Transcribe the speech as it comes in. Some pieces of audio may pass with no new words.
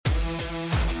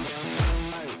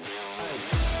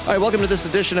All right, welcome to this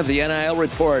edition of the NIL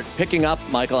Report. Picking up,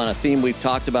 Michael, on a theme we've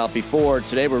talked about before.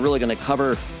 Today we're really going to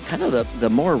cover kind of the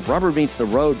more rubber meets the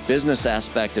road business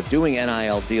aspect of doing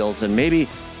NIL deals, and maybe,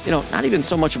 not even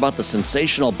so much about the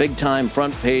sensational big-time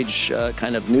front page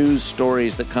kind of news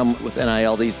stories that come with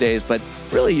NIL these days, but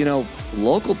really,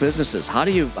 local businesses. How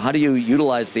do you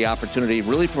utilize the opportunity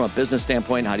really from a business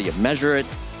standpoint? How do you measure it?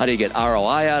 How do you get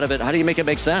ROI out of it? How do you make it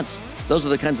make sense? Those are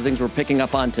the kinds of things we're picking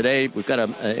up on today. We've got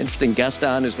an interesting guest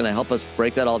on who's going to help us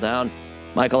break that all down.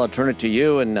 Michael, I'll turn it to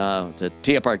you and to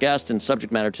tee up our guest and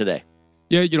subject matter today.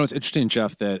 Yeah, it's interesting,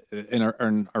 Jeff, that in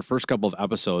our first couple of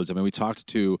episodes, we talked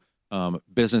to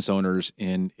business owners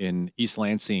in East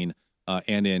Lansing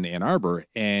and in Ann Arbor,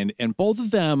 and both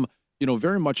of them,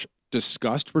 very much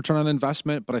discussed return on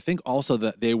investment, but I think also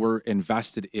that they were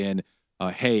invested in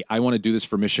hey, I want to do this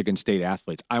for Michigan State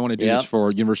athletes. I want to do this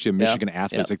for University of Michigan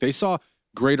athletes. Like, they saw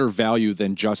greater value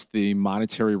than just the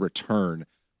monetary return.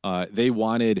 They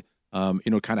wanted, kind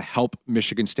of help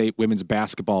Michigan State women's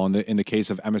basketball in the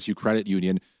case of MSU Credit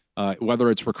Union,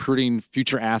 whether it's recruiting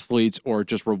future athletes or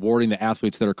just rewarding the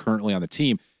athletes that are currently on the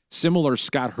team. Similar,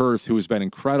 Scott Hirth, who has been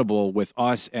incredible with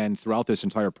us and throughout this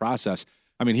entire process.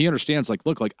 He understands, as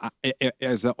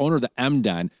the owner of the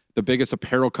MDEN, the biggest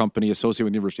apparel company associated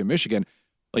with the University of Michigan,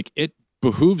 it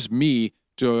behooves me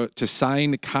to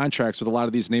sign contracts with a lot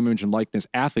of these name, image, and likeness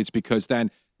athletes, because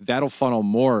then that'll funnel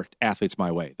more athletes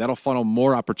my way. That'll funnel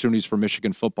more opportunities for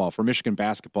Michigan football, for Michigan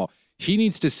basketball. He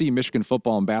needs to see Michigan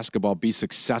football and basketball be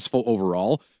successful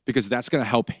overall, because that's going to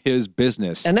help his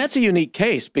business. And that's a unique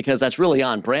case, because that's really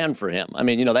on brand for him.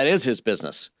 That is his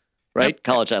business, right?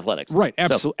 College athletics. Right.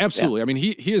 Absolutely.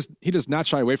 Yeah. He does not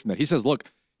shy away from that. He says, look,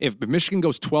 if Michigan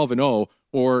goes 12-0,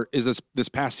 or is this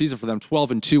past season for them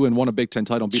 12-2 and won a Big Ten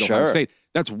title and beat Ohio State,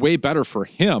 that's way better for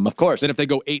him, of course, than if they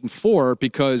go 8-4,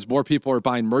 because more people are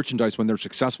buying merchandise when they're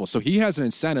successful. So he has an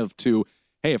incentive to,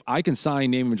 hey, if I can sign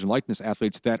name, image, and likeness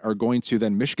athletes that are going to,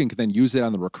 then Michigan can then use it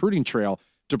on the recruiting trail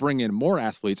to bring in more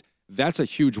athletes. That's a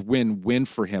huge win-win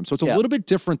for him. So it's a little bit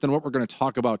different than what we're going to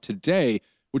talk about today,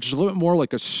 which is a little bit more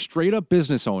like a straight-up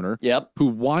business owner who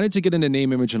wanted to get into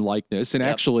name, image, and likeness, and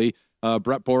actually –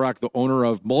 Bret Borock, the owner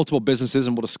of multiple businesses,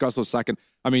 and we'll discuss those second.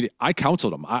 I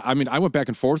counseled him. I went back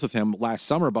and forth with him last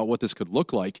summer about what this could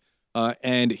look like,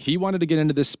 and he wanted to get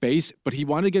into this space. But he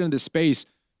wanted to get into this space.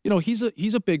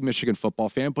 He's a big Michigan football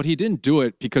fan, but he didn't do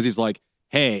it because he's like,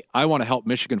 hey, I want to help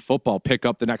Michigan football pick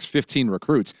up the next 15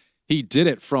 recruits. He did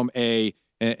it from a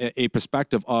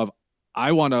perspective of,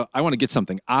 I want to get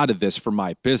something out of this for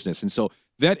my business. And so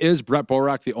that is Bret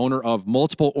Borock, the owner of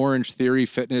multiple Orange Theory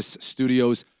fitness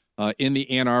studios in the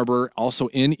Ann Arbor, also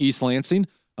in East Lansing,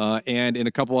 and in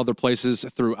a couple other places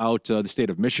throughout the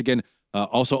state of Michigan.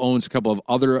 Also owns a couple of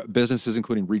other businesses,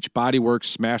 including Reach Bodyworks,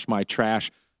 Smash My Trash,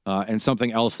 and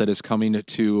something else that is coming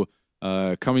to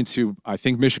I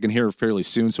think Michigan here fairly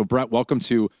soon. So Bret, welcome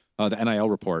to the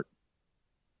NIL Report.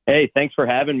 Hey, thanks for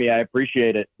having me. I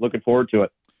appreciate it. Looking forward to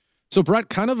it. So Bret,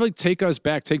 kind of take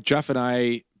Jeff and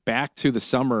I back to the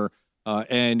summer.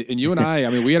 And you and I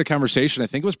we had a conversation, I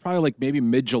think it was probably maybe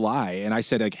mid-July, and I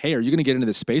said, hey, are you going to get into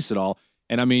this space at all?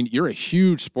 And you're a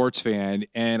huge sports fan,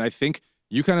 and I think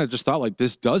you kind of just thought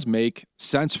this does make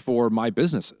sense for my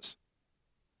businesses.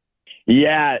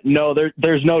 Yeah, no,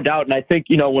 there's no doubt. And I think,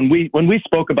 when we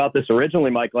spoke about this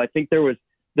originally, Michael, I think there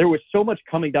was so much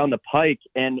coming down the pike,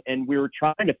 and we were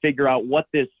trying to figure out what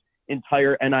this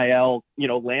entire NIL,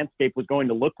 landscape was going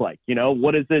to look like.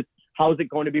 What is it? How is it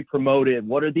going to be promoted?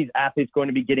 What are these athletes going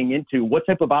to be getting into? What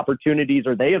type of opportunities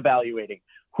are they evaluating?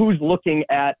 Who's looking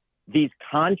at these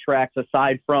contracts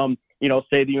aside from,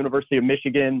 say the University of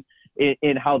Michigan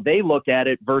in how they look at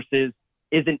it versus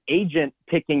is an agent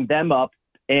picking them up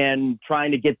and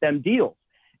trying to get them deals?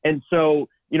 And so,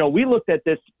 we looked at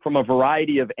this from a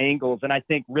variety of angles. And I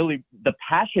think really the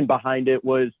passion behind it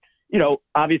was,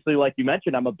 obviously, like you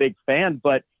mentioned, I'm a big fan,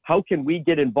 but how can we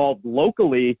get involved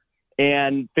locally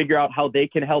and figure out how they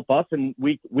can help us, and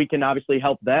we can obviously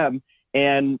help them.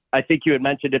 And I think you had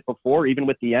mentioned it before, even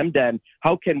with the MDEN,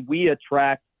 how can we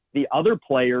attract the other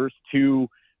players to,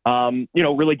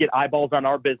 really get eyeballs on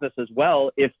our business as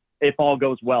well if all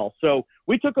goes well. So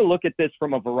we took a look at this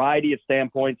from a variety of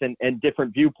standpoints and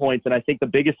different viewpoints. And I think the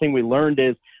biggest thing we learned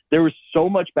is there was so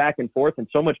much back and forth and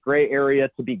so much gray area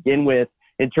to begin with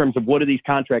in terms of what do these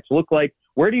contracts look like?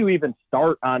 Where do you even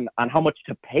start on how much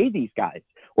to pay these guys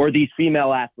or these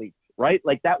female athletes, right?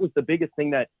 That was the biggest thing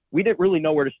that we didn't really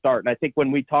know where to start. And I think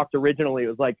when we talked originally, it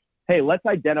was like, hey, let's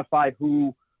identify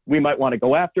who we might want to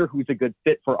go after, who's a good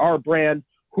fit for our brand,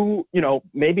 who,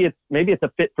 maybe it's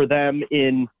a fit for them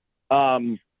in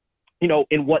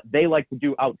what they like to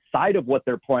do outside of what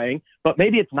they're playing, but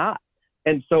maybe it's not.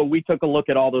 And so we took a look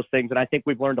at all those things, and I think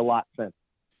we've learned a lot since.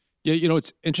 Yeah,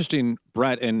 it's interesting,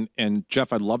 Bret and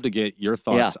Jeff, I'd love to get your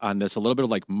thoughts on this, a little bit of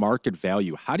like market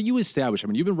value. How do you establish, I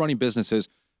mean, you've been running businesses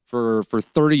for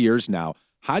 30 years now.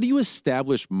 How do you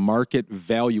establish market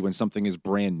value when something is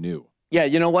brand new? Yeah,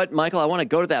 you know what, Michael, I want to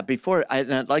go to that before.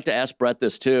 I'd like to ask Bret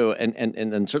this too,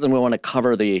 and certainly we want to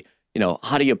cover the,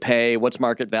 how do you pay, what's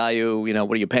market value,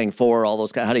 what are you paying for, all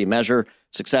those kind of, how do you measure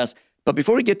success? But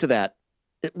before we get to that,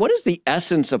 what is the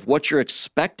essence of what you're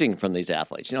expecting from these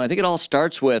athletes? I think it all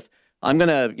starts with, I'm going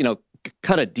to,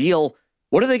 cut a deal.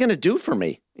 What are they going to do for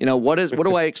me? What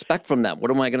do I expect from them?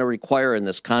 What am I going to require in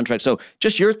this contract? So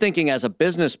just your thinking as a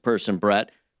business person,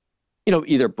 Bret,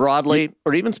 either broadly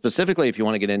or even specifically, if you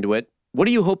want to get into it, what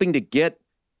are you hoping to get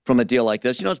from a deal like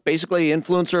this? It's basically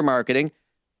influencer marketing.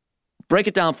 Break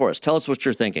it down for us. Tell us what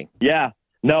you're thinking. Yeah.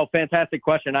 No, fantastic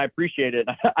question. I appreciate it.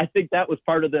 I think that was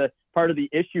part of the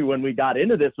issue when we got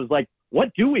into this was like,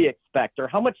 what do we expect, or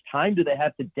how much time do they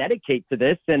have to dedicate to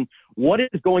this, and what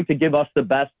is going to give us the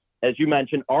best, as you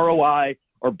mentioned, ROI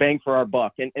or bang for our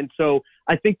buck? And so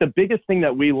I think the biggest thing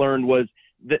that we learned was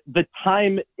that the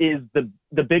time is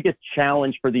the biggest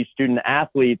challenge for these student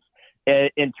athletes.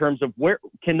 In terms of where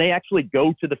can they actually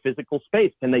go to the physical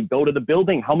space? Can they go to the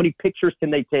building? How many pictures can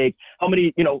they take? How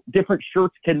many, different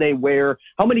shirts can they wear?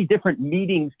 How many different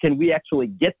meetings can we actually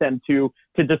get them to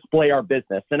display our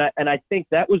business? And I think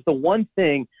that was the one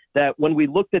thing that when we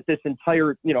looked at this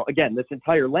entire, this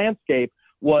entire landscape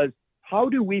was, how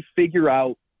do we figure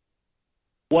out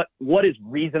what is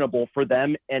reasonable for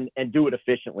them and do it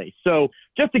efficiently? So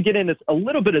just to get into a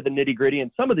little bit of the nitty gritty and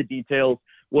some of the details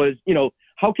was,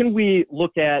 how can we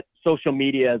look at social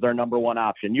media as our number one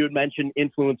option? You had mentioned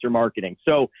influencer marketing.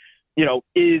 So,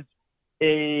 is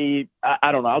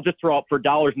I don't know, I'll just throw out for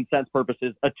dollars and cents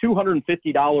purposes, a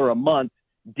 $250 a month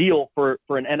deal for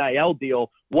an NIL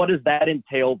deal. What does that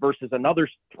entail versus another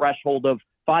threshold of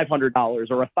 $500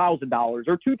 or $1,000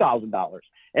 or $2,000?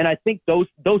 And I think those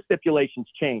stipulations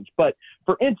change. But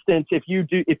for instance, if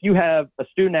you have a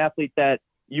student athlete that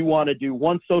you want to do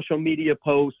one social media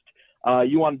post,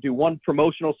 you want to do one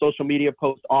promotional social media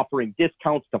post offering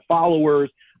discounts to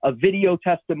followers, a video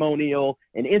testimonial,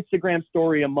 an Instagram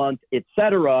story a month,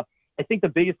 etc. I think the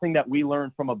biggest thing that we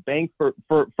learned from a bang for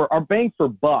our bang for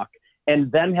buck,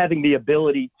 and them having the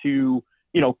ability to,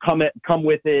 come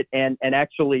with it and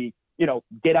actually,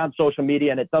 get on social media,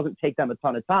 and it doesn't take them a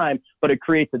ton of time, but it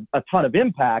creates a ton of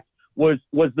impact, was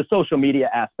the social media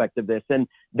aspect of this. And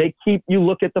you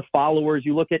look at the followers,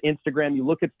 you look at Instagram, you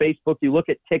look at Facebook, you look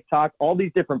at TikTok, all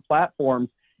these different platforms,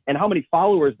 and how many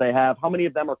followers they have, how many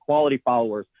of them are quality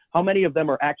followers, how many of them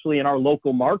are actually in our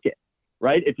local market,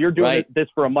 right? If you're doing this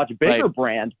for a much bigger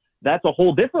brand, that's a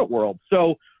whole different world.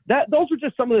 So those are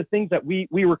just some of the things that we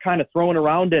were kind of throwing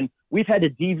around, and we've had to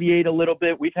deviate a little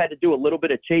bit. We've had to do a little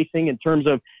bit of chasing in terms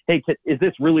of, hey, is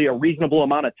this really a reasonable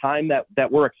amount of time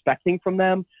that we're expecting from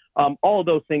them? All of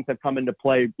those things have come into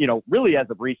play, really as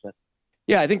of recent.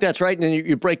 Yeah, I think that's right. And then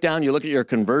you break down, you look at your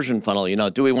conversion funnel,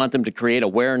 do we want them to create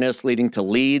awareness leading to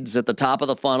leads at the top of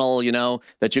the funnel,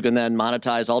 that you can then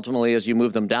monetize ultimately as you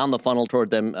move them down the funnel toward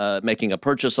them making a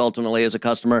purchase ultimately as a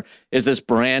customer? Is this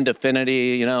brand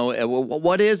affinity?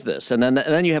 What is this? And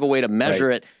then you have a way to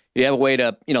measure it. You have a way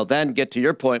to, then get to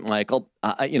your point, Michael,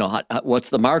 what's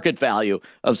the market value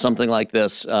of something like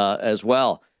this as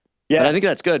well? Yeah. But I think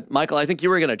that's good. Michael, I think you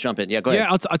were going to jump in. Yeah, go ahead.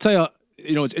 Yeah, I'll tell you,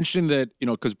 it's interesting that,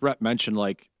 because Bret mentioned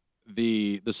like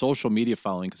the social media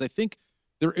following, because I think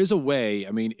there is a way,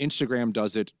 Instagram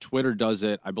does it, Twitter does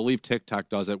it, I believe TikTok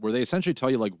does it, where they essentially tell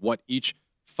you like what each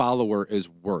follower is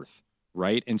worth,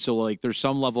 right? And so like there's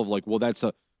some level of like, well, that's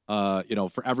for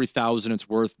every 1,000 it's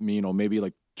worth me, maybe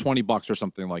like $20 or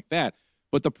something like that.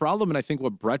 But the problem, and I think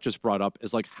what Bret just brought up,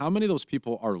 is like how many of those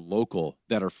people are local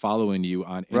that are following you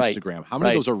on Instagram? Right. How many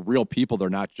of those are real people? They're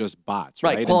not just bots,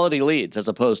 right? Quality leads as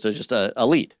opposed to just a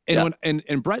lead. And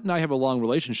and Bret and I have a long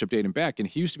relationship dating back, and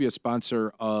he used to be a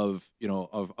sponsor of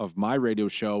my radio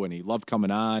show, and he loved coming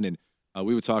on, and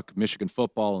we would talk Michigan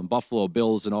football and Buffalo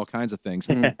Bills and all kinds of things.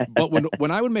 But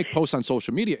when I would make posts on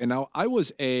social media, and now I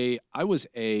was a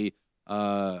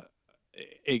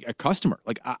customer.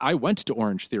 Like I went to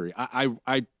Orange Theory.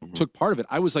 I took part of it.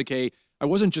 I was like I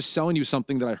wasn't just selling you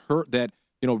something that I heard that,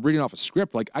 reading off a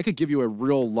script. Like I could give you a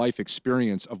real life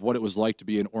experience of what it was like to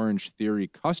be an Orange Theory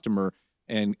customer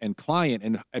and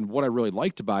client and what I really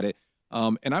liked about it.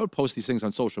 And I would post these things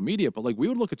on social media, but like we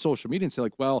would look at social media and say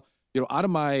like, well, out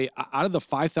of the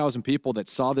 5,000 people that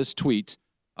saw this tweet,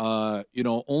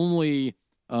 only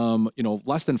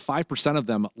less than 5% of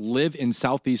them live in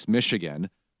Southeast Michigan.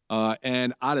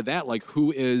 And out of that, like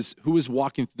who is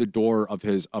walking through the door of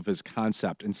his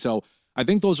concept. And so I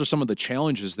think those are some of the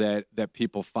challenges that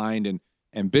people find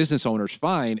and business owners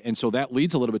find. And so that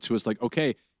leads a little bit to us like,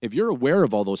 okay, if you're aware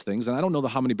of all those things, and I don't know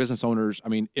how many business owners, I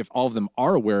mean, if all of them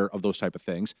are aware of those type of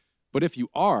things, but if you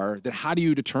are, then how do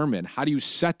you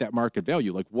set that market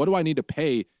value? Like, what do I need to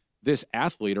pay this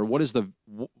athlete, or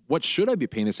what should I be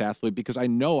paying this athlete? Because I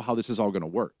know how this is all going to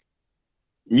work.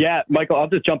 Yeah, Michael, I'll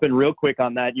just jump in real quick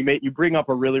on that. You bring up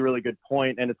a really, really good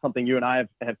point, and it's something you and I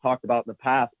have talked about in the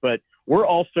past, but we're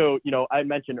also, I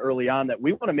mentioned early on that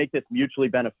we want to make this mutually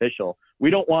beneficial. We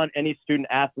don't want any student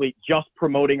athlete just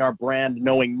promoting our brand,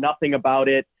 knowing nothing about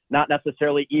it, not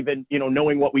necessarily even,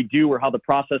 knowing what we do or how the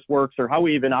process works or how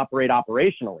we even operate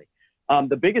operationally.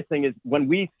 The biggest thing is when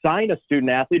we sign a student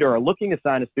athlete or are looking to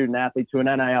sign a student athlete to an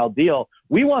NIL deal,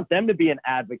 we want them to be an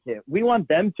advocate. We want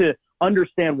them to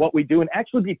understand what we do and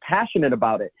actually be passionate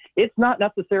about it. It's not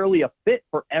necessarily a fit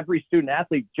for every student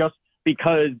athlete just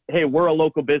because, hey, we're a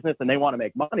local business and they want to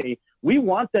make money. We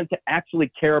want them to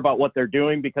actually care about what they're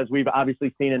doing because we've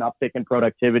obviously seen an uptick in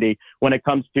productivity when it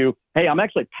comes to, hey, I'm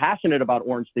actually passionate about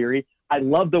Orange Theory. I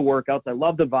love the workouts. I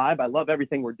love the vibe. I love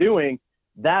everything we're doing.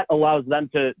 That allows them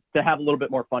to have a little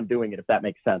bit more fun doing it, if that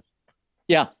makes sense.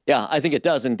 Yeah, I think it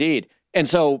does indeed. And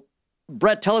so,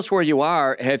 Bret, tell us where you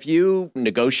are. Have you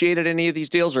negotiated any of these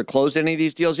deals or closed any of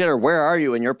these deals yet? Or where are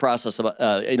you in your process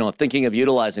of, thinking of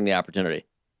utilizing the opportunity?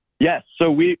 Yes.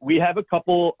 So we have a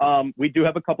couple, we do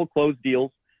have a couple closed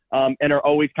deals and are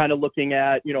always kind of looking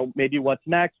at, maybe what's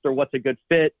next or what's a good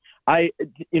fit.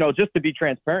 Just to be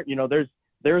transparent,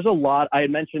 there's a lot. I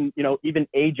had mentioned, even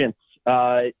agents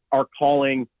are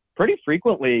calling pretty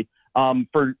frequently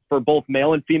for both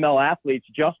male and female athletes,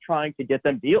 just trying to get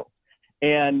them deals.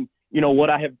 And, what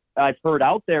I've heard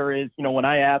out there is, when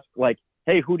I ask like,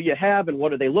 hey, who do you have and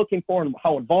what are they looking for and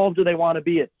how involved do they want to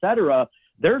be, et cetera,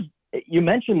 you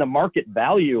mentioned the market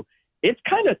value. It's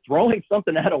kind of throwing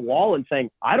something at a wall and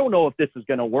saying, I don't know if this is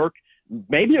going to work.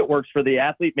 Maybe it works for the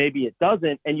athlete, maybe it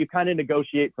doesn't. And you kind of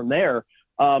negotiate from there.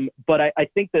 But I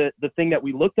think the thing that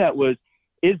we looked at was,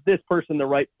 is this person the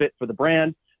right fit for the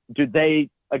brand? Do they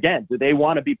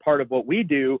want to be part of what we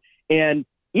do? And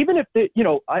even if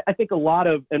I think a lot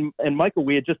of, and Michael,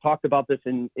 we had just talked about this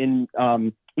in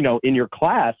your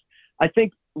class. I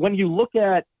think when you look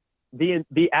at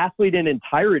the athlete in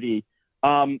entirety,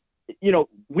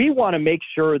 we want to make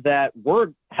sure that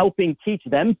we're helping teach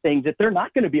them things if they're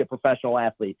not going to be a professional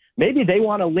athlete. Maybe they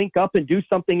want to link up and do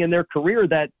something in their career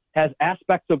that has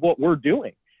aspects of what we're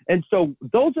doing. And so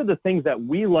those are the things that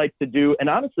we like to do. And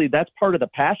honestly, that's part of the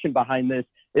passion behind this,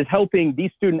 is helping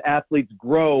these student athletes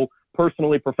grow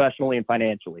personally, professionally, and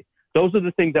financially. Those are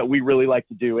the things that we really like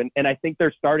to do. And I think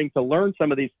they're starting to learn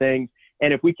some of these things.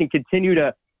 And if we can continue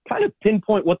to kind of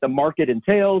pinpoint what the market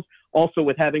entails, also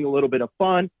with having a little bit of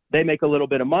fun, they make a little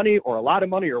bit of money or a lot of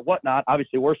money or whatnot.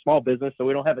 Obviously, we're a small business, so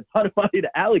we don't have a ton of money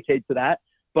to allocate to that.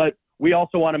 But we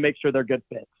also want to make sure they're good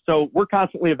fits. So we're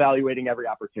constantly evaluating every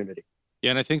opportunity. Yeah,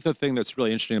 and I think the thing that's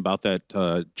really interesting about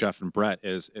that, Jeff and Bret,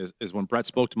 is when Bret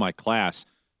spoke to my class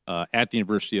at the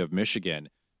University of Michigan,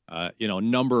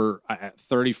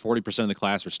 30-40% of the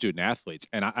class are student athletes.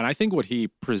 And I think what he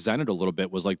presented a little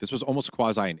bit was like, this was almost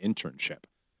quasi an internship,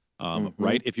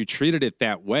 right? If you treated it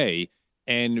that way,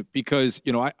 and because,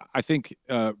 I think,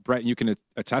 Bret, you can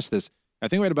attest this, I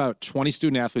think we had about 20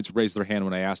 student athletes raise their hand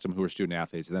when I asked them who were student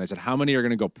athletes. And then I said, how many are going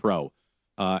to go pro?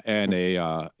 And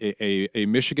a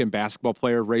Michigan basketball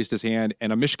player raised his hand,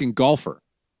 and a Michigan golfer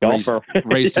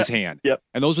raised his hand. Yep.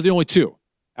 And those were the only two.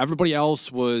 Everybody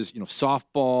else was,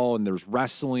 softball, and there was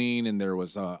wrestling, and there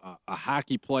was a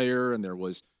hockey player, and there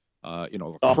was,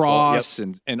 lacrosse,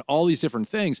 and all these different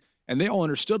things. And they all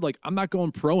understood, like, I'm not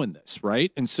going pro in this,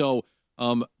 right? And so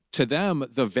to them,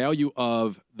 the value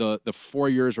of the 4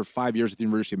 years or 5 years at the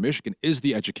University of Michigan is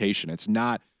the education. It's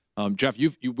not, Jeff,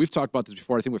 we've talked about this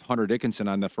before, I think with Hunter Dickinson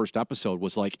on the first episode,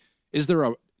 was like,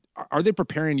 are they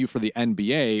preparing you for the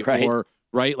NBA, right, or,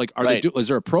 right? Like, is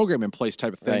there a program in place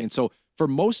type of thing? Right. And so for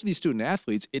most of these student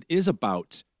athletes, it is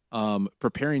about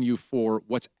preparing you for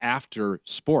what's after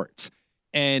sports.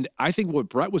 And I think what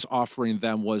Bret was offering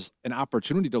them was an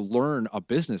opportunity to learn a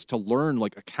business, to learn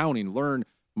like accounting, learn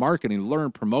marketing,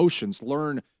 learn promotions,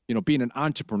 learn, being an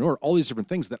entrepreneur, all these different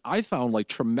things that I found like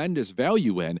tremendous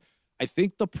value in. I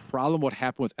think the problem, what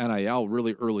happened with NIL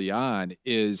really early on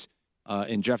is,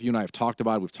 and Jeff, you and I have talked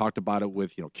about it, we've talked about it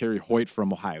with, Kerry Hoyt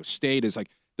from Ohio State, is like,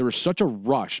 there was such a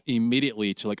rush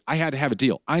immediately to like, I had to have a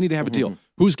deal. I need to have a deal.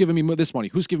 Who's giving me this money?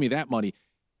 Who's giving me that money?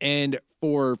 And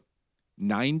for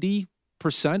 90%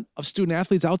 of student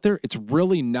athletes out there, it's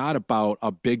really not about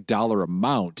a big dollar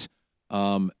amount.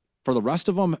 For the rest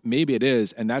of them, maybe it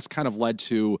is. And that's kind of led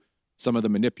to some of the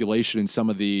manipulation and some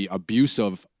of the abuse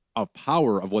of of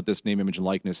power of what this name, image, and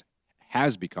likeness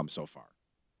has become so far.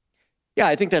 Yeah,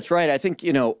 I think that's right. I think,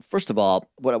 first of all,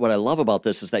 what I love about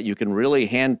this is that you can really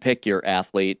handpick your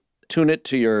athlete, tune it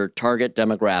to your target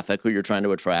demographic, who you're trying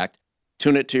to attract,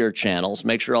 tune it to your channels,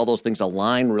 make sure all those things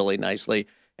align really nicely.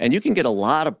 And you can get a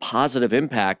lot of positive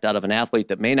impact out of an athlete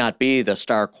that may not be the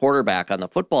star quarterback on the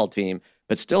football team,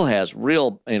 but still has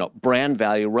real, brand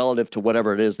value relative to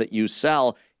whatever it is that you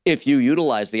sell if you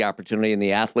utilize the opportunity and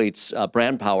the athlete's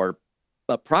brand power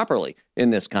properly in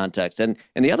this context. And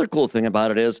the other cool thing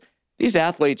about it is these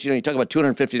athletes, you talk about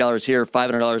 $250 here,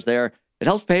 $500 there. It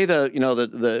helps pay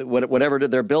whatever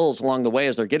their bills along the way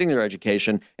as they're getting their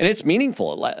education, and it's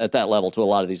meaningful at that level to a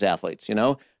lot of these athletes,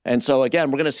 And so again,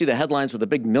 we're going to see the headlines with the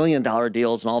big $1 million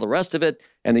deals and all the rest of it,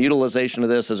 and the utilization of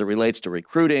this as it relates to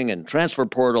recruiting and transfer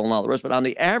portal and all the rest. But on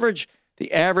the average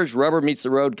rubber meets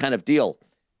the road kind of deal.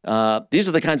 These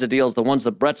are the kinds of deals, the ones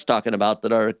that Bret's talking about,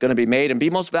 that are going to be made and be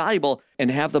most valuable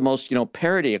and have the most,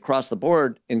 parity across the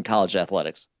board in college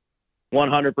athletics.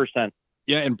 100%.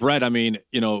 Yeah, and Bret, I mean,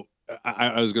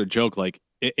 I was going to joke, like,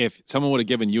 if someone would have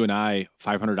given you and I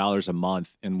 $500 a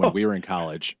month and when we were in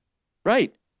college.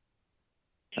 Right.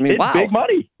 I mean, it's wow. big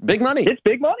money. Big money. It's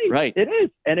big money. Right. It is.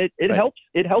 And it right.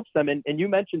 helps them. And you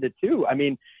mentioned it too. I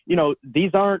mean,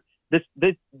 these aren't, this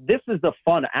is the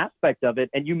fun aspect of it.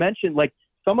 And you mentioned, like,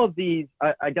 some of these,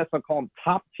 I guess I'll call them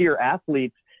top tier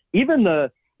athletes, even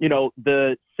the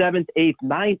 7th, 8th,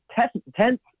 9th,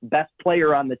 10th best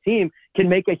player on the team can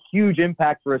make a huge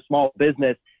impact for a small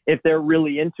business if they're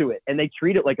really into it. And they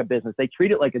treat it like a business. They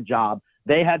treat it like a job.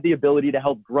 They have the ability to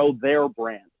help grow their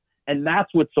brand. And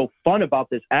that's what's so fun about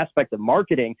this aspect of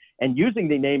marketing and using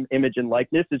the name, image, and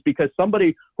likeness, is because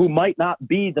somebody who might not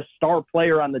be the star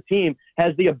player on the team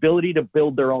has the ability to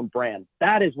build their own brand.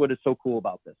 That is what is so cool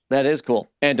about this. That is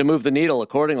cool. And to move the needle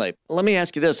accordingly. Let me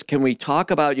ask you this. Can we talk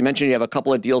about, you mentioned you have a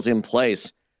couple of deals in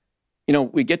place.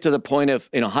 We get to the point of,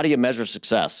 how do you measure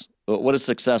success? What does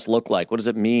success look like? What does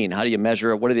it mean? How do you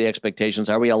measure it? What are the expectations?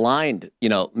 Are we aligned,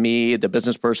 me, the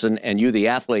business person, and you, the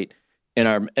athlete, in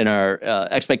our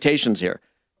expectations here?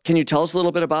 Can you tell us a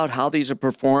little bit about how these are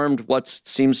performed? What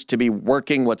seems to be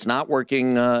working? What's not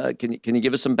working? Can you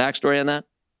give us some backstory on that?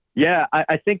 Yeah,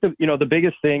 I think the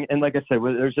biggest thing, and like I said,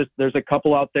 there's a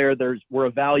couple out there. We're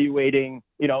evaluating,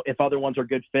 if other ones are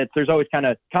good fits. There's always kind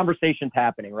of conversations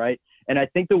happening, right? And I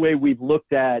think the way we've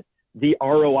looked at the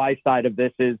ROI side of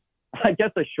this is, I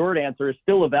guess the short answer is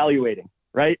still evaluating,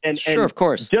 right? And sure, of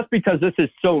course. Just because this is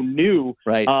so new,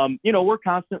 right? We're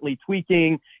constantly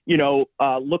tweaking,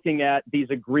 looking at these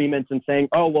agreements and saying,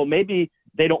 oh, well, maybe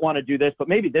they don't want to do this, but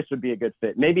maybe this would be a good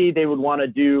fit. Maybe they would want to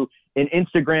do an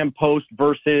Instagram post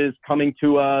versus coming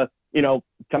to a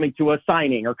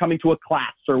signing or coming to a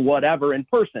class or whatever in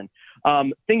person.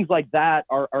 Things like that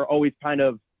are always kind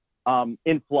of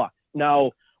in flux.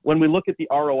 Now, when we look at the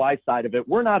ROI side of it,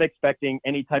 we're not expecting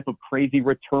any type of crazy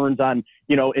returns on,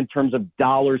 in terms of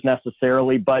dollars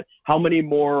necessarily, but how many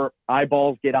more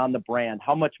eyeballs get on the brand?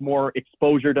 How much more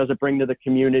exposure does it bring to the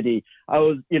community? I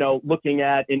was, looking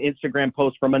at an Instagram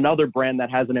post from another brand that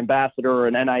has an ambassador or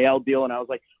an NIL deal, and I was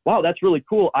like, wow, that's really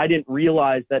cool. I didn't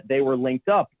realize that they were linked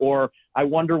up, or I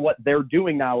wonder what they're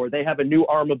doing now, or they have a new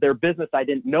arm of their business I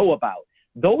didn't know about.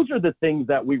 Those are the things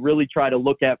that we really try to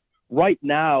look at right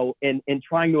now in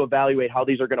trying to evaluate how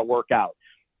these are going to work out.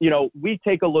 We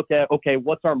take a look at, okay,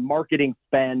 what's our marketing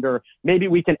spend, or maybe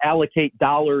we can allocate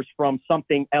dollars from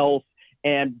something else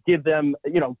and give them,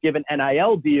 give an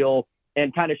NIL deal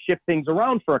and kind of shift things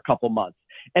around for a couple months.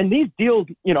 And these deals,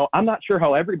 I'm not sure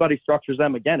how everybody structures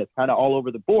them. Again, it's kind of all over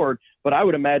the board, but I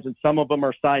would imagine some of them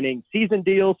are signing season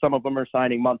deals. Some of them are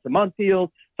signing month-to-month deals.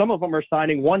 Some of them are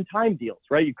signing one-time deals,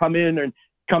 right? You come into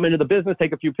the business,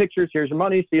 take a few pictures, here's your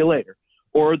money, see you later.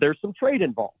 Or there's some trade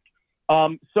involved.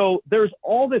 So there's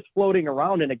all this floating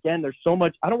around. And again, there's so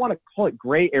much, I don't want to call it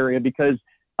gray area because,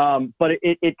 but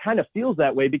it kind of feels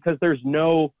that way because there's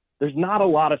not a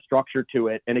lot of structure to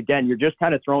it. And again, you're just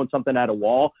kind of throwing something at a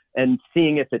wall and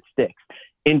seeing if it sticks.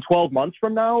 In 12 months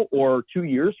from now or 2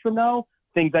 years from now,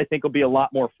 things I think will be a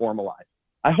lot more formalized.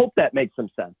 I hope that makes some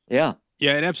sense. Yeah,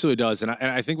 it absolutely does. And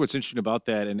I think what's interesting about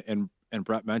that, and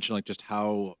Bret mentioned, like, just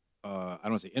how, I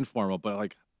don't want to say informal, but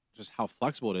like just how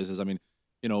flexible it is I mean,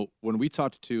 when we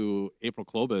talked to April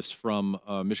Klobus from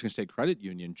Michigan State Credit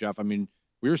Union, Jeff, I mean,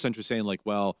 we were essentially saying, like,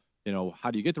 well,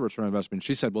 how do you get the return on investment?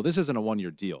 She said, well, this isn't a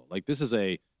 1-year deal. Like, this is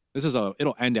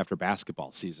it'll end after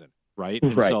basketball season. Right.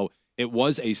 And so it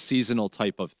was a seasonal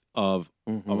type of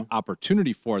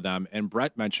opportunity for them. And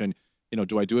Bret mentioned,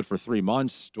 do I do it for 3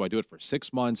 months? Do I do it for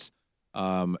 6 months? Do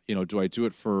I do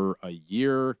it for a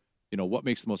year? What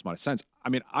makes the most amount of sense? I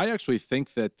mean, I actually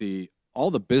think that all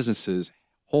the businesses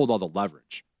hold all the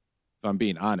leverage, if I'm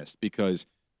being honest, because,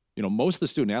 most of the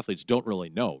student athletes don't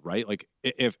really know, right? Like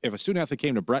if a student athlete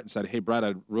came to Bret and said, hey, Bret,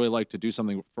 I'd really like to do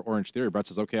something for Orange Theory. Bret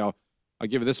says, okay, I'll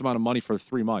give you this amount of money for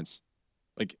 3 months.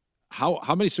 Like how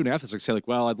many student athletes like say like,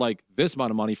 well, I'd like this amount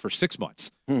of money for 6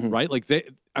 months, right? Like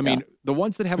I mean, the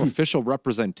ones that have official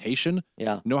representation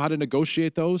know how to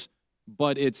negotiate those,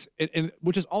 but and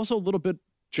which is also a little bit,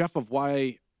 Jeff, of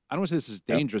why I don't want to say this is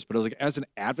dangerous, but I was like, as an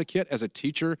advocate, as a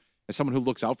teacher, as someone who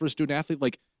looks out for a student athlete,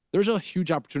 like there's a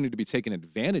huge opportunity to be taken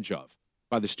advantage of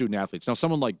by the student athletes. Now,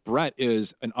 someone like Bret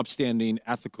is an upstanding,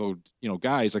 ethical,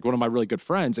 guy. He's like one of my really good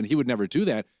friends, and he would never do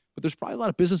that. But there's probably a lot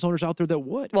of business owners out there that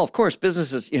would. Well, of course,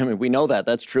 businesses, we know that.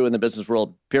 That's true in the business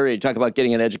world, period. You talk about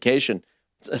getting an education.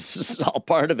 It's all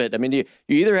part of it. I mean, you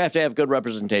either have to have good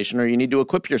representation or you need to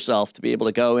equip yourself to be able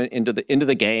to go into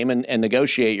the game and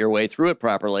negotiate your way through it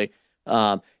properly.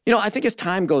 I think as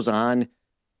time goes on,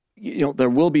 there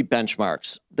will be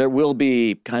benchmarks. There will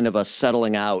be kind of a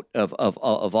settling out of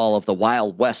all of the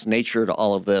Wild West nature to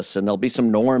all of this, and there'll be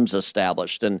some norms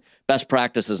established and best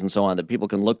practices and so on that people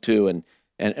can look to and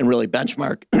really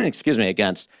benchmark,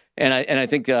 against. And I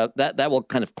think that will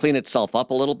kind of clean itself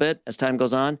up a little bit as time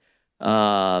goes on.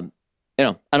 I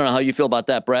don't know how you feel about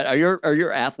that, Bret. Are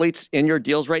your athletes in your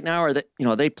deals right now?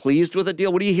 Are they pleased with the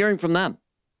deal? What are you hearing from them?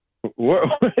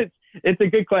 It's a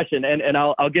good question, and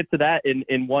I'll get to that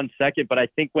in 1 second. But I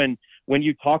think when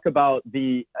you talk about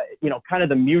the kind of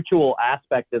the mutual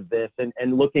aspect of this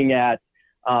and looking at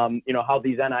how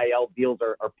these NIL deals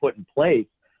are put in place,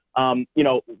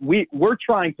 we're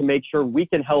trying to make sure we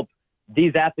can help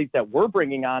these athletes that we're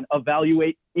bringing on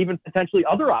evaluate even potentially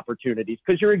other opportunities,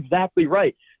 because you're exactly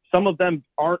right. Some of them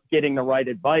aren't getting the right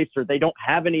advice, or they don't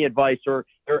have any advice, or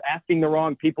they're asking the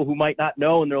wrong people who might not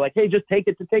know. And they're like, hey, just take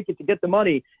it to get the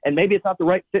money. And maybe it's not the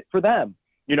right fit for them,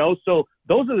 So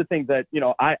those are the things that,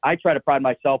 I try to pride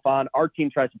myself on. Our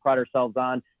team tries to pride ourselves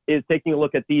on, is taking a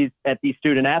look at these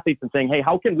student athletes and saying, hey,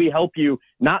 how can we help you?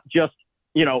 Not just,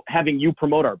 having you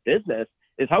promote our business,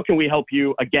 is how can we help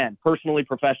you, again, personally,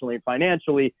 professionally, and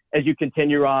financially, as you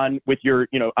continue on with your,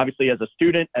 obviously as a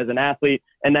student, as an athlete,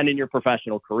 and then in your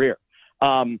professional career.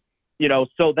 So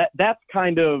that's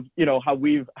kind of, how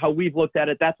we've looked at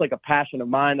it. That's like a passion of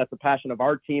mine. That's a passion of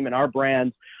our team and our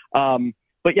brands.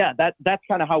 But yeah, that's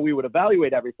kind of how we would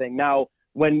evaluate everything. Now,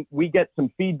 when we get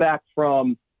some feedback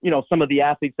from, some of the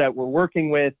athletes that we're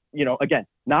working with, again,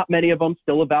 not many of them,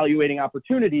 still evaluating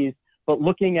opportunities, but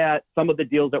looking at some of the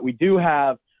deals that we do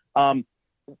have,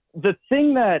 the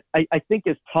thing that I think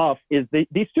is tough is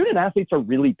these student athletes are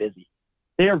really busy.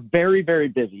 They are very, very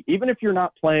busy. Even if you're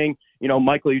not playing,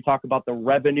 Michael, you talk about the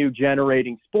revenue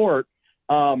generating sport,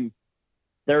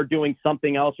 they're doing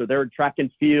something else, or they're track and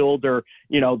field, or,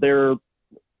 they're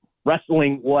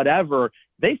wrestling, whatever.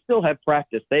 They still have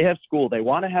practice. They have school. They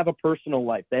want to have a personal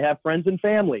life. They have friends and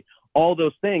family, all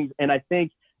those things. And I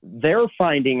think they're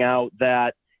finding out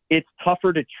that it's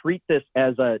tougher to treat this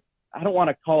as I don't want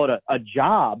to call it a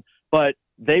job, but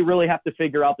they really have to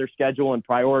figure out their schedule and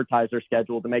prioritize their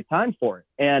schedule to make time for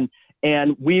it.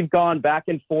 And we've gone back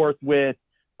and forth with,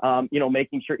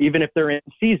 making sure even if they're in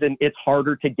season, it's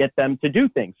harder to get them to do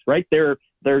things, right? They're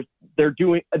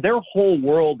doing, their whole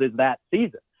world is that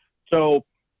season. So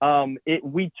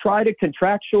we try to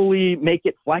contractually make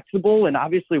it flexible. And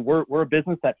obviously we're a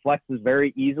business that flexes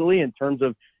very easily in terms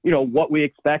of, what we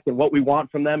expect and what we want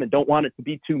from them, and don't want it to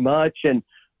be too much and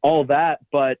all that.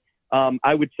 But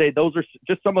I would say those are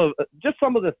just some of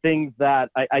the things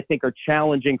that I think are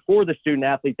challenging for the student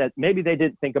athlete that maybe they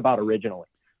didn't think about originally.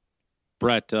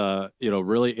 Bret,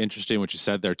 really interesting what you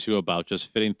said there too about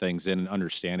just fitting things in and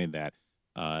understanding that.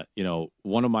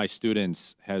 One of my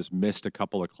students has missed a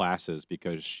couple of classes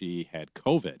because she had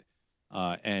COVID.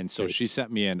 And so she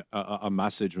sent me a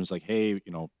message and was like, hey,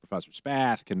 Professor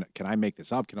Spath, can I make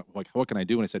this up? What can I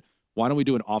do? And I said, why don't we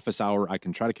do an office hour? I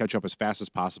can try to catch up as fast as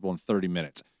possible in 30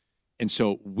 minutes. And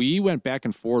so we went back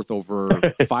and forth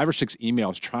over 5 or 6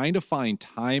 emails trying to find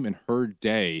time in her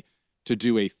day to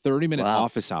do a 30-minute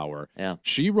office hour. Yeah.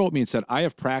 She wrote me and said, I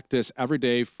have practice every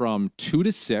day from 2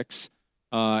 to 6.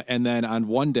 And then on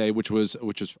one day, which was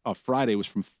a Friday, was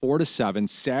from 4 to 7.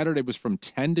 Saturday was from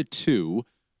 10 to 2.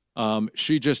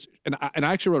 She just, and I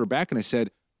actually wrote her back and I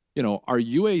said, are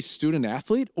you a student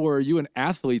athlete, or are you an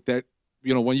athlete that,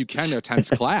 when you can attend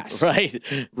class? Right.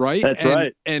 That's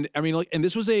right. And I mean, and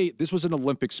this was an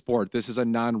Olympic sport. This is a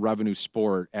non-revenue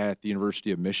sport at the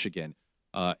University of Michigan.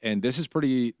 And this is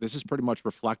pretty much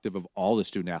reflective of all the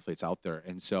student athletes out there.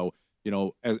 And so,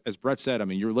 as Bret said, I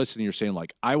mean, you're listening, you're saying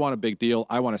like, I want a big deal.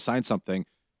 I want to sign something,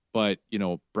 but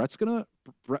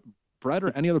Bret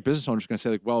or any other business owner is going to say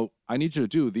like, well, I need you to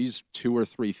do these 2 or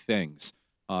 3 things.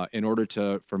 in order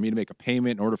for me to make a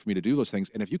payment, in order for me to do those things.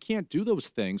 And if you can't do those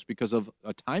things because of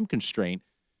a time constraint,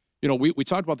 we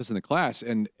talked about this in the class,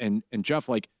 and Jeff,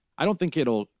 like, I don't think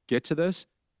it'll get to this,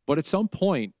 but at some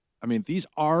point, I mean, these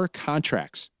are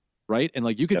contracts, right? And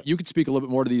like you could speak a little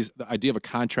bit more to the idea of a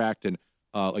contract, and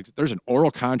like there's an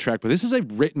oral contract, but this is a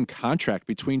written contract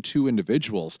between two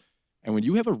individuals. And when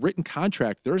you have a written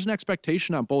contract, there's an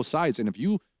expectation on both sides. And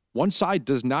if one side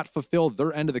does not fulfill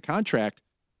their end of the contract,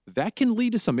 that can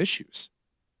lead to some issues.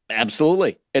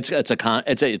 Absolutely.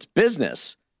 It's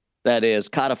business that is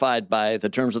codified by the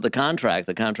terms of the contract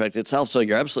itself. So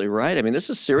you're absolutely right. I mean, this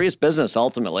is serious business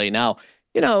ultimately. Now,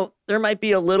 there might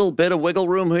be a little bit of wiggle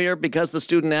room here because the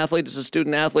student athlete is a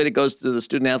student athlete. The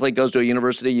student athlete goes to a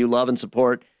university you love and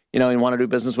support, and want to do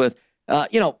business with. There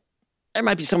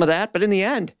might be some of that, but in the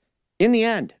end,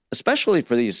 especially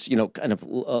for these, kind of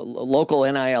local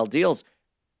NIL deals,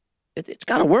 it's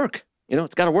got to work.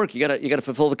 It's got to work. You got to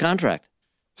fulfill the contract.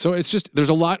 So it's just, there's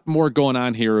a lot more going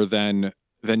on here than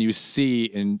you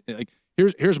see. And like,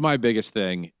 here's my biggest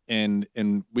thing. And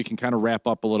we can kind of wrap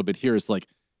up a little bit here, is like,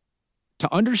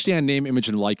 to understand name, image,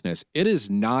 and likeness, it is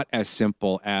not as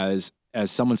simple as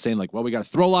someone saying like, well, we got to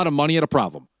throw a lot of money at a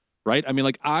problem, right? I mean,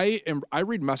 like I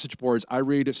read message boards, I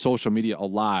read social media a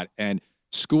lot, and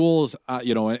schools,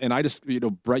 and I just,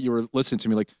 Bret, you were listening to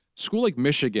me, like school like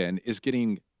Michigan is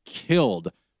getting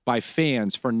killed by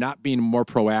fans for not being more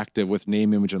proactive with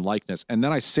name, image, and likeness. And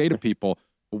then I say to people,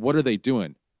 well, what are they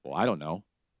doing? Well, I don't know.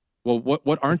 Well,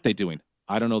 what aren't they doing?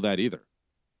 I don't know that either.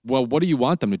 Well, what do you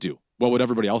want them to do? Well, what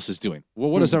everybody else is doing. Well,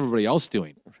 what is everybody else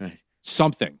doing? Right.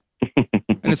 Something.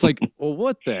 And it's like, well,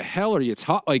 what the hell are you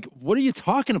like, what are you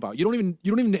talking about? You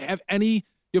don't even have you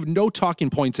have no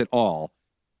talking points at all.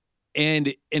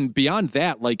 And beyond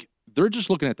that, like, they're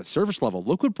just looking at the surface level.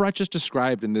 Look what Bret just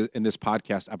described in this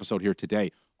podcast episode here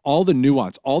today. All the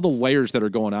nuance, all the layers that are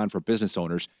going on for business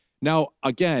owners. Now,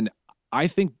 again, I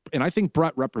think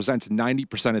Bret represents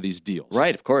 90% of these deals.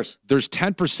 Right, of course. There's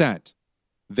 10%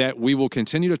 that we will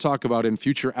continue to talk about in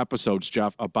future episodes,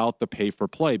 Jeff, about the pay for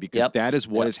play, because that is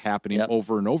what is happening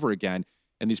over and over again.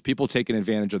 And these people taking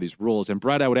advantage of these rules. And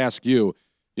Bret, I would ask you,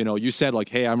 you said like,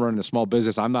 hey, I'm running a small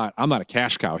business. I'm not a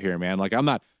cash cow here, man. Like I'm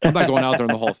not going out there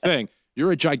on the whole thing.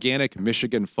 You're a gigantic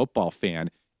Michigan football fan.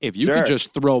 If you could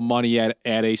just throw money at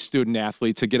a student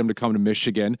athlete to get him to come to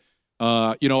Michigan,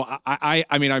 I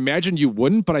mean, I imagine you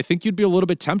wouldn't, but I think you'd be a little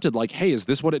bit tempted, like, hey, is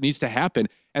this what it needs to happen?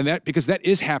 And because that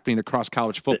is happening across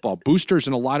college football. Boosters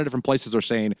in a lot of different places are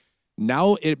saying,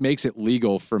 now it makes it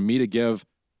legal for me to give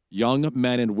young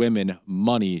men and women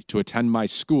money to attend my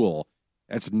school.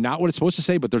 That's not what it's supposed to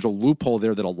say, but there's a loophole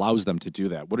there that allows them to do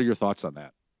that. What are your thoughts on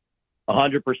that?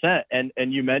 100%.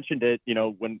 And you mentioned it,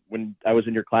 when I was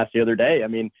in your class the other day. I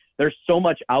mean, there's so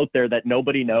much out there that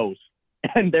nobody knows.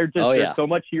 And there's so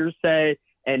much hearsay,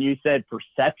 and you said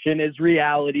perception is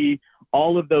reality,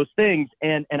 all of those things.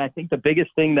 And I think the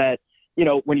biggest thing that,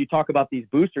 when you talk about these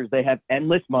boosters, they have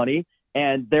endless money,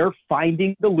 and they're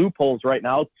finding the loopholes right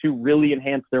now to really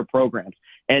enhance their programs.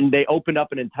 And they opened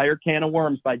up an entire can of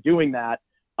worms by doing that.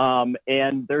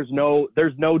 And there's no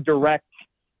direct,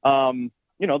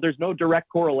 there's no direct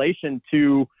correlation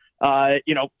to,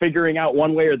 figuring out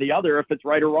one way or the other if it's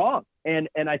right or wrong. And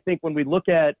I think when we look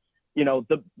at,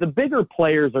 the bigger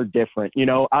players are different,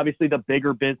 obviously the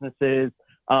bigger businesses,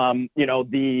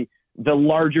 the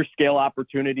larger scale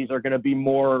opportunities are going to be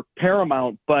more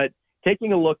paramount. But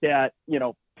taking a look at,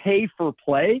 pay for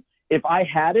play, if I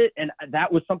had it and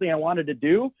that was something I wanted to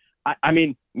do, I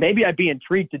mean, maybe I'd be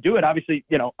intrigued to do it. Obviously,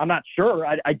 I'm not sure.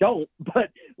 I don't. But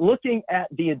looking at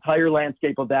the entire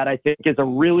landscape of that, I think is a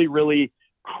really, really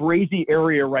crazy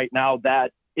area right now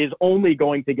that is only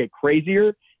going to get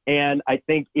crazier. And I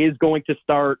think is going to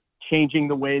start changing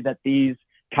the way that these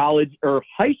college or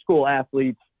high school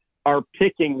athletes are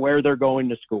picking where they're going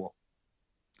to school.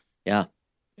 Yeah.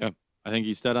 I think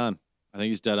he's dead on.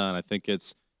 I think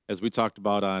it's, as we talked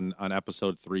about on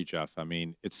episode 3, Jeff, I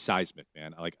mean, it's seismic,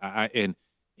 man. Like in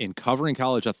covering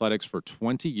college athletics for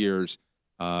 20 years,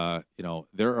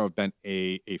 there have been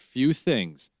a few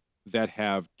things that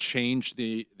have changed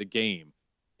the game.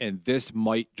 And this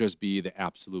might just be the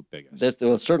absolute biggest. This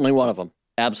was certainly one of them.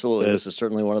 Absolutely. This is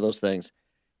certainly one of those things.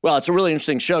 Well, it's a really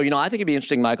interesting show. I think it'd be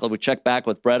interesting, Michael, if we check back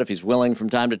with Bret, if he's willing from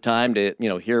time to time to,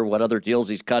 hear what other deals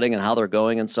he's cutting and how they're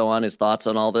going and so on, his thoughts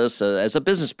on all this as a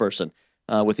business person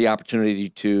with the opportunity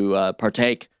to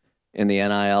partake in the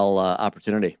NIL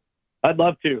opportunity. I'd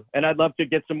love to. And I'd love to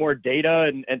get some more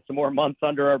data and some more months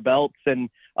under our belts and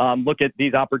look at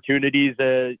these opportunities,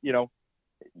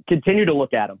 continue to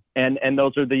look at them. And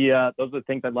those are the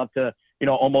things I'd love to,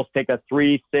 almost take a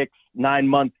 3, 6, 9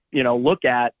 month, look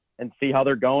at see how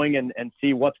they're going and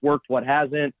see what's worked, what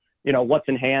hasn't, what's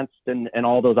enhanced and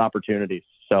all those opportunities.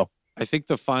 So I think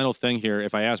the final thing here,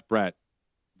 if I ask Bret,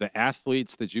 the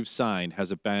athletes that you've signed,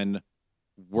 has it been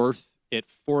worth it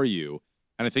for you?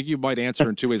 And I think you might answer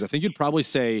in two ways. I think you'd probably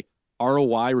say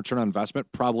ROI, return on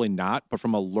investment, probably not. But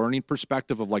from a learning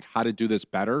perspective of like how to do this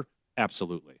better,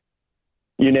 absolutely.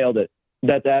 You nailed it.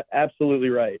 That's absolutely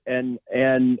right. And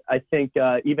I think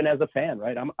even as a fan,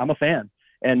 right? I'm a fan,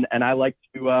 and I like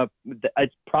to.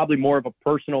 It's probably more of a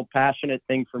personal, passionate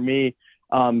thing for me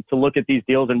to look at these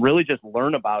deals and really just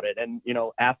learn about it. And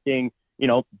asking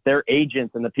their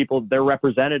agents and the people, their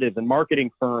representatives and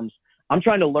marketing firms. I'm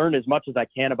trying to learn as much as I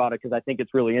can about it because I think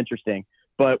it's really interesting.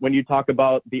 But when you talk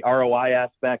about the ROI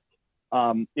aspect,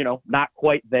 not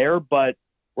quite there, but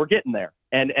we're getting there.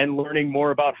 And learning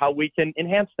more about how we can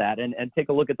enhance that and take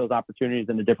a look at those opportunities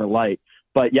in a different light.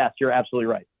 But yes, you're absolutely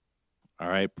right. All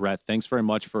right, Bret, thanks very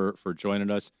much for joining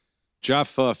us.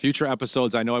 Jeff, future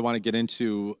episodes, I know I want to get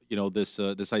into,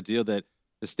 this idea that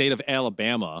the state of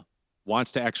Alabama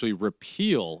wants to actually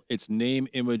repeal its name,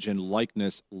 image, and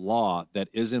likeness law that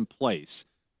is in place.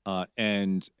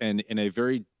 And in a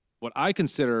very, what I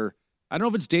consider, I don't know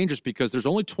if it's dangerous because there's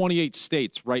only 28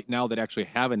 states right now that actually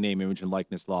have a name, image, and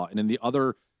likeness law. And in the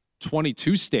other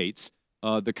 22 states,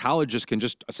 the colleges can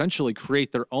just essentially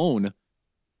create their own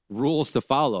rules to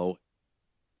follow.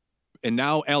 And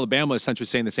now Alabama is essentially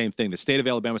saying the same thing. The state of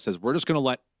Alabama says, we're just going to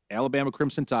let Alabama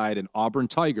Crimson Tide and Auburn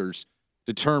Tigers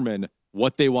determine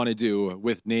what they want to do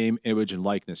with name, image, and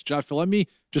likeness. Jeff, let me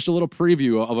just a little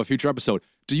preview of a future episode.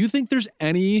 Do you think there's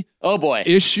any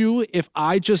issue if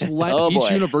I just let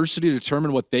each university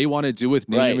determine what they want to do with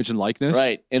name, image, and likeness?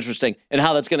 Right. Interesting. And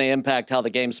how that's going to impact how the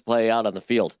games play out on the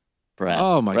field, perhaps.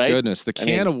 Oh, my goodness. The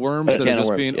can of worms that are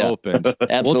just being opened.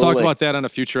 Absolutely. We'll talk about that on a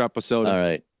future episode. All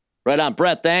right. Right on.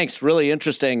 Bret, thanks. Really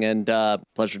interesting and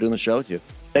pleasure doing the show with you.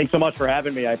 Thanks so much for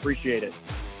having me. I appreciate it.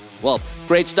 Well,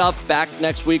 great stuff. Back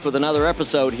next week with another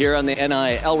episode here on the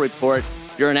NIL Report.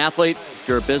 If you're an athlete, if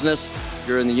you're a business, if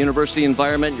you're in the university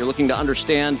environment, you're looking to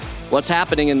understand what's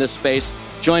happening in this space,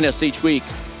 join us each week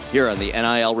here on the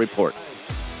NIL Report.